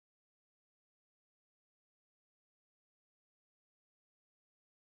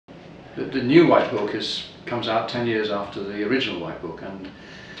The new White Book comes out 10 years after the original White Book, and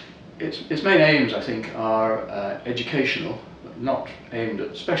its main aims, I think, are educational, not aimed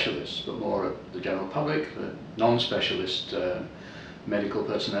at specialists, but more at the general public, the non-specialist medical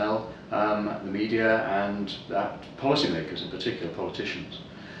personnel, the media, and policymakers, in particular politicians.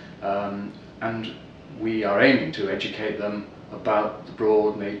 And we are aiming to educate them about the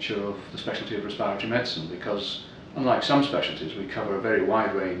broad nature of the specialty of respiratory medicine, because unlike some specialties, we cover a very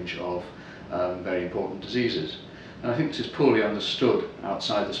wide range of very important diseases. And I think this is poorly understood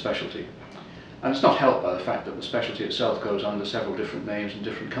outside the specialty. And it's not helped by the fact that the specialty itself goes under several different names in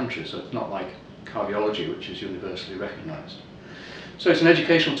different countries, so it's not like cardiology, which is universally recognised. So it's an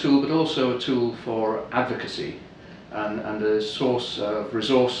educational tool, but also a tool for advocacy and a source of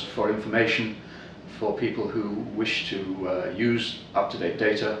resource for information for people who wish to use up-to-date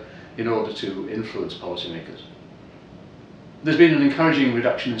data in order to influence policymakers. There's been an encouraging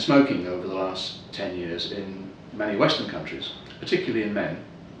reduction in smoking over the last 10 years in many Western countries, particularly in men,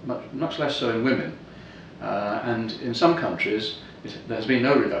 much less so in women. And in some countries there has been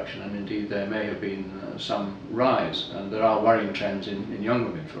no reduction, and indeed there may have been some rise, and there are worrying trends in young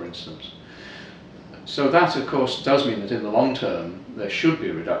women, for instance. So that, of course, does mean that in the long term there should be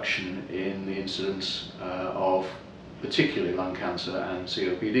a reduction in the incidence of particularly lung cancer and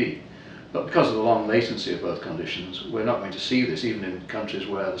COPD. But because of the long latency of both conditions, we're not going to see this, even in countries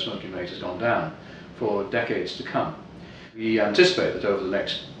where the smoking rate has gone down, for decades to come. We anticipate that over the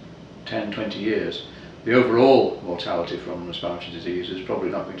next 10-20 years, the overall mortality from respiratory disease is probably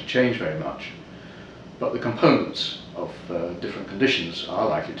not going to change very much. But the components of different conditions are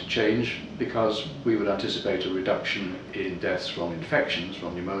likely to change, because we would anticipate a reduction in deaths from infections,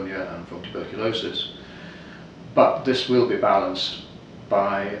 from pneumonia and from tuberculosis. But this will be balanced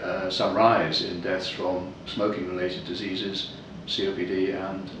by some rise in deaths from smoking-related diseases, COPD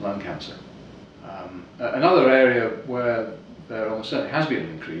and lung cancer. Another area where there almost certainly has been an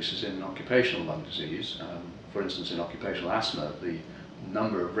increase is in occupational lung disease. For instance, in occupational asthma, the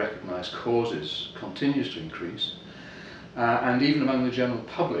number of recognised causes continues to increase. And even among the general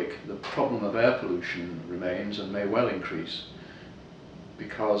public, the problem of air pollution remains and may well increase,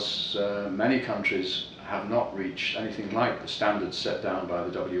 because many countries have not reached anything like the standards set down by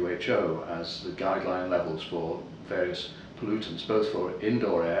the WHO as the guideline levels for various pollutants, both for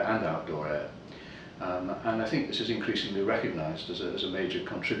indoor air and outdoor air. And I think this is increasingly recognised as a major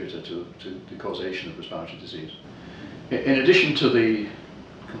contributor to the causation of respiratory disease. In addition to the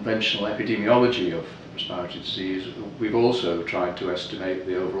conventional epidemiology of respiratory disease, we've also tried to estimate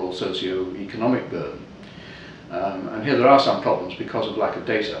the overall socio-economic burden. And here there are some problems because of lack of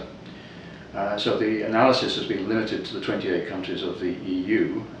data. So the analysis has been limited to the 28 countries of the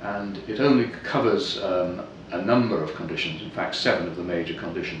EU, and it only covers a number of conditions, in fact 7 of the major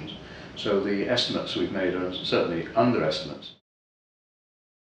conditions. So the estimates we've made are certainly underestimates.